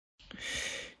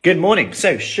Good morning.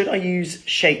 So, should I use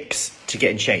shakes to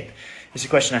get in shape? It's a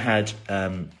question I had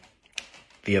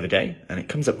the other day, and it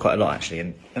comes up quite a lot actually.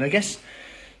 And I guess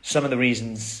some of the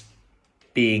reasons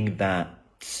being that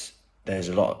there's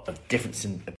a lot of difference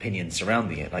in opinions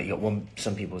surrounding it. Like you got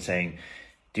some people saying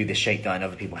do this shake diet, and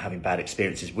other people having bad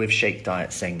experiences with shake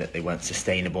diets, saying that they weren't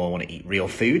sustainable, I want to eat real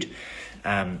food,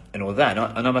 and all that.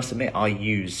 And I must admit, I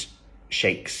use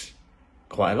shakes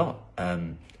quite a lot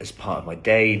as part of my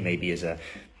day, maybe as a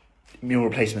meal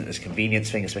replacement, as a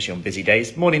convenience thing, especially on busy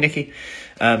days. Morning, Nikki.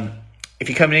 If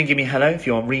you're coming in, give me a hello. If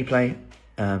you're on replay,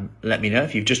 let me know.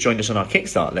 If you've just joined us on our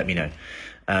Kickstart, let me know,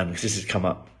 because this has come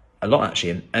up a lot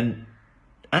actually. And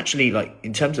actually, like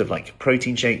in terms of like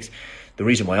protein shakes, the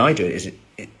reason why I do it is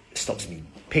it stops me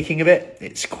picking a bit.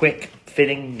 It's quick,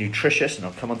 filling, nutritious, and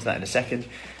I'll come on to that in a second.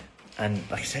 And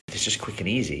like I said, it's just quick and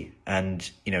easy. And,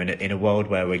 you know, in a world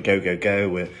where we're go,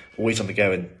 we're always on the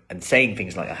go and saying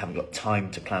things like, I haven't got time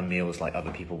to plan meals like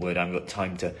other people would. I haven't got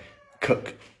time to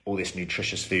cook all this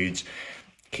nutritious foods.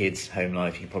 Kids, home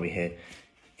life, you can probably hear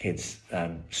kids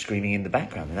screaming in the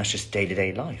background. And that's just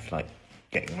day-to-day life, like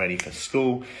getting ready for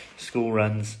school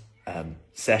runs,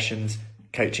 sessions,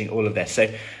 coaching, all of this.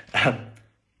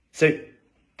 So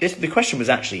the question was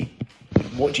actually,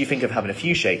 what do you think of having a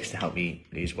few shakes to help me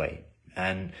lose weight?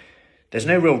 And there's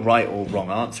no real right or wrong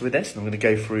answer with this. And I'm going to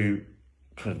go through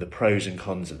kind of the pros and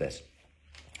cons of this.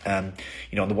 On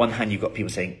the one hand, you've got people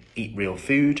saying, eat real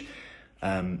food.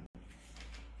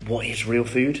 What is real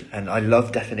food? And I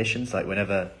love definitions. Like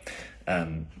whenever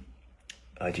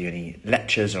I do any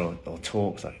lectures or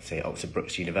talks, like say Oxford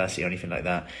Brookes University or anything like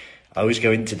that, I always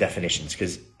go into definitions,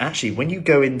 because actually when you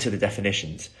go into the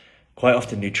definitions, quite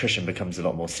often nutrition becomes a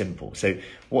lot more simple. So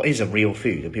what is a real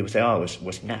food? And people say,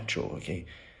 what's natural? Okay,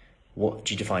 what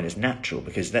do you define as natural?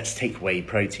 Because let's take whey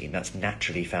protein. That's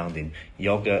naturally found in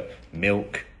yogurt,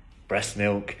 milk, breast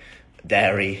milk,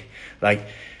 dairy. Like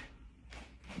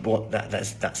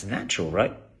that's natural,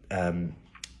 right? And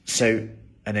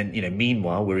then,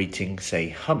 meanwhile, we're eating,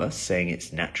 say, hummus, saying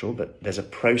it's natural, but there's a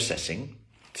processing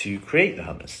to create the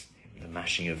hummus, the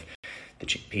mashing of the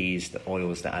chickpeas, the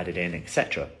oils that are added in,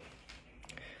 etc.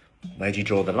 Where do you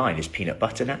draw the line? Is peanut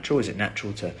butter natural? Is it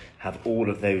natural to have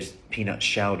all of those peanuts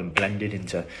shelled and blended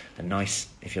into a nice,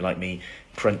 if you're like me,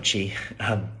 crunchy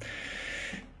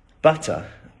butter?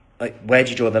 Like, where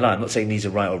do you draw the line? I'm not saying these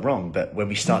are right or wrong, but when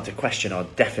we start to question our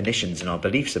definitions and our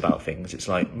beliefs about things, it's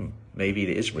like, maybe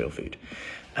it is real food.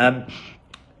 And,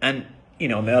 on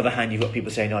the other hand, you've got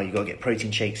people saying, you've got to get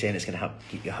protein shakes in, it's going to help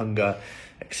keep your hunger,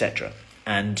 etc.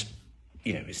 And,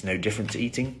 it's no different to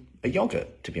eating a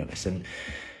yogurt, to be honest.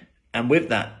 And with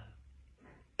that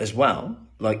as well,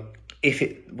 like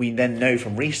we then know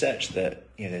from research that,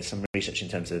 there's some research in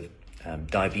terms of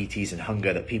diabetes and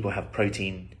hunger, that people have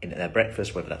protein in their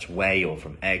breakfast, whether that's whey or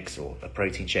from eggs or a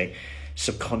protein shake,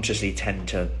 subconsciously tend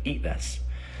to eat less.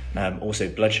 Also,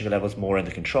 blood sugar levels more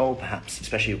under control, perhaps,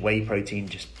 especially whey protein,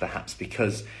 just perhaps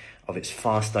because of its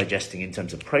fast digesting in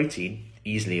terms of protein,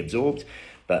 easily absorbed,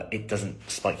 but it doesn't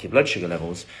spike your blood sugar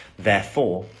levels.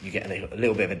 Therefore, you get a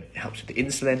little bit of it helps with the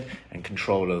insulin and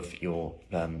control of your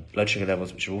blood sugar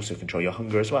levels, which will also control your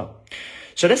hunger as well.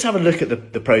 So let's have a look at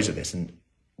the pros of this. And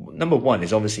number one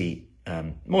is obviously,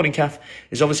 morning Kath,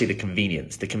 is obviously the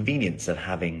convenience of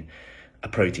having a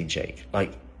protein shake.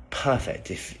 Like,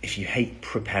 perfect. If you hate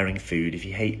preparing food, if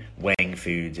you hate weighing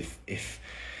foods, if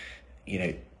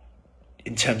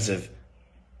in terms of,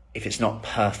 if it's not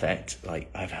perfect, like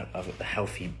I've got the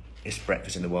healthiest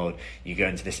breakfast in the world, you go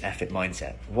into this effort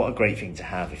mindset. What a great thing to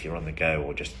have if you're on the go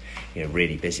or just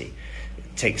really busy.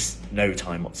 It takes no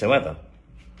time whatsoever.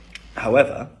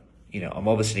 However, I'm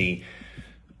obviously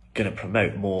going to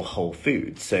promote more whole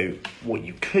foods. So what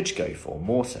you could go for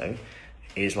more so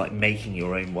is like making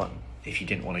your own one, if you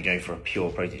didn't want to go for a pure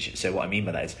protein shake. So what I mean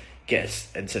by that is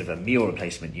instead of a meal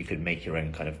replacement, you could make your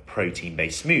own kind of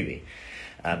protein-based smoothie.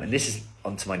 And this is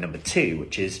onto my number two,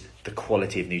 which is the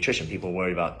quality of nutrition. People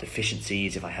worry about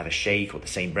deficiencies if I have a shake or the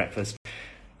same breakfast.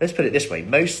 Let's put it this way.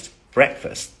 Most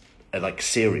breakfasts, like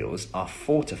cereals, are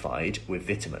fortified with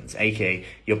vitamins, aka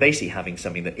you're basically having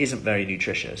something that isn't very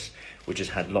nutritious, which has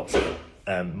had lots of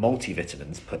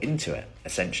multivitamins put into it,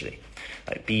 essentially,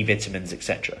 like B vitamins,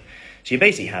 etc. So you're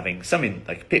basically having something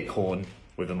like a pit corn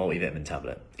with a multivitamin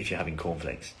tablet, if you're having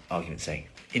cornflakes, argument's sake,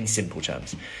 in simple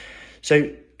terms. So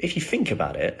if you think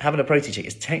about it, having a protein shake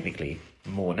is technically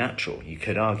more natural, you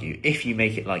could argue, if you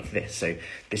make it like this. So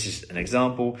this is an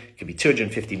example. It could be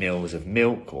 250 mils of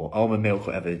milk or almond milk,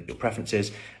 whatever your preference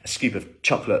is, a scoop of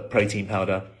chocolate protein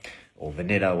powder or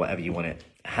vanilla, whatever you want it,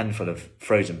 a handful of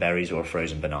frozen berries or a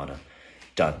frozen banana.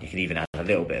 Done. You can even add a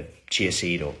little bit of chia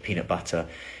seed or peanut butter.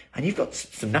 and you've got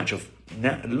some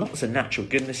lots of natural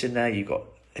goodness in there.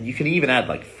 And you can even add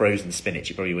like frozen spinach.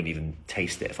 You probably wouldn't even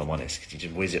taste it if I'm honest, because you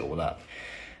just whiz it all up.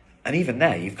 And even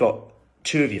there, you've got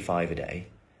 2 of your 5 a day,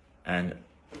 and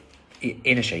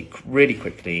in a shake really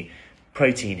quickly,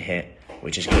 protein hit,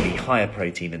 which is going to be higher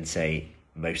protein than say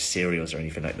most cereals or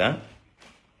anything like that.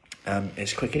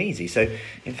 It's quick and easy. So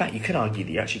in fact, you could argue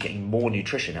that you're actually getting more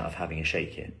nutrition out of having a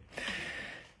shake here.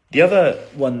 The other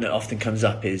one that often comes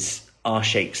up is, are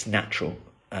shakes natural?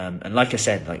 And like I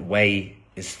said, like whey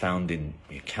is found in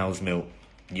cow's milk,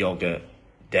 yogurt,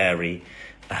 dairy.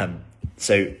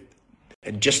 So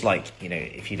just like,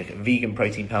 if you look at vegan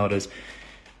protein powders,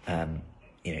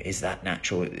 is that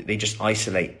natural? They just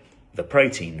isolate the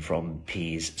protein from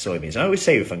peas, soybeans. I always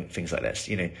say with things like this,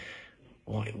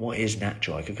 what is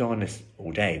natural? I could go on this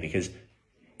all day, because,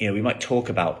 we might talk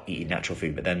about eating natural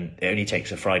food, but then it only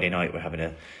takes a Friday night, we're having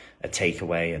a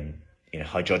takeaway and,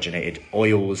 hydrogenated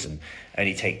oils, and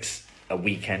only takes a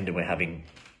weekend and we're having,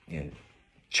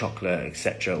 chocolate,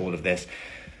 etc., all of this.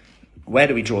 Where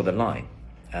do we draw the line?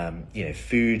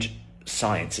 Food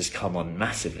science has come on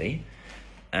massively,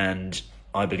 and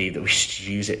I believe that we should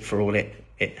use it for all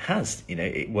it has.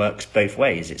 It works both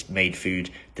ways. It's made food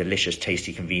delicious,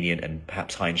 tasty, convenient, and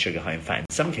perhaps high in sugar, high in fat in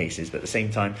some cases, but at the same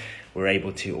time, we're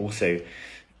able to also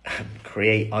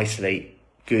isolate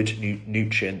good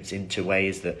nutrients into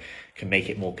ways that can make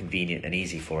it more convenient and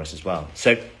easy for us as well.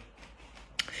 So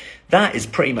that is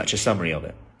pretty much a summary of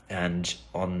it. And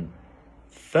on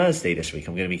Thursday this week,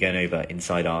 I'm going to be going over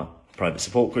inside our private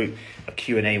support group, a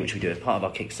Q&A, which we do as part of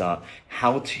our Kickstart,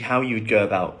 how you would go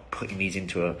about putting these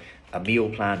into a meal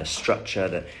plan, a structure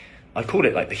that I call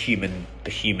it like the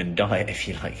human diet, if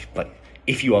you like. Like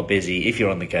if you are busy, if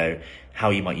you're on the go, how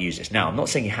you might use this. Now, I'm not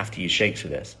saying you have to use shakes for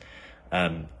this.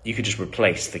 You could just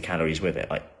replace the calories with it.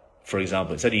 Like, for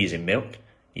example, instead of using milk,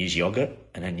 use yogurt,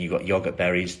 and then you've got yogurt,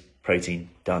 berries, protein,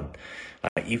 done.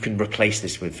 You can replace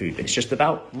this with food. It's just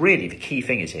about, really, the key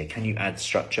thing is here, can you add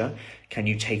structure? Can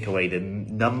you take away the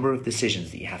number of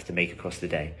decisions that you have to make across the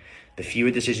day? The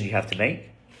fewer decisions you have to make,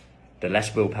 the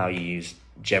less willpower you use,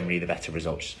 generally the better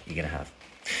results you're going to have.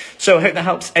 So I hope that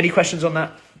helps. Any questions on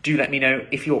that? Do let me know.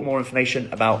 If you want more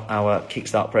information about our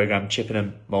Kickstart program,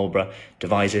 Chippenham, Marlborough,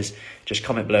 Devizes, just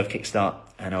comment below of Kickstart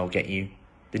and I'll get you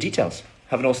the details.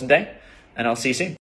 Have an awesome day, and I'll see you soon.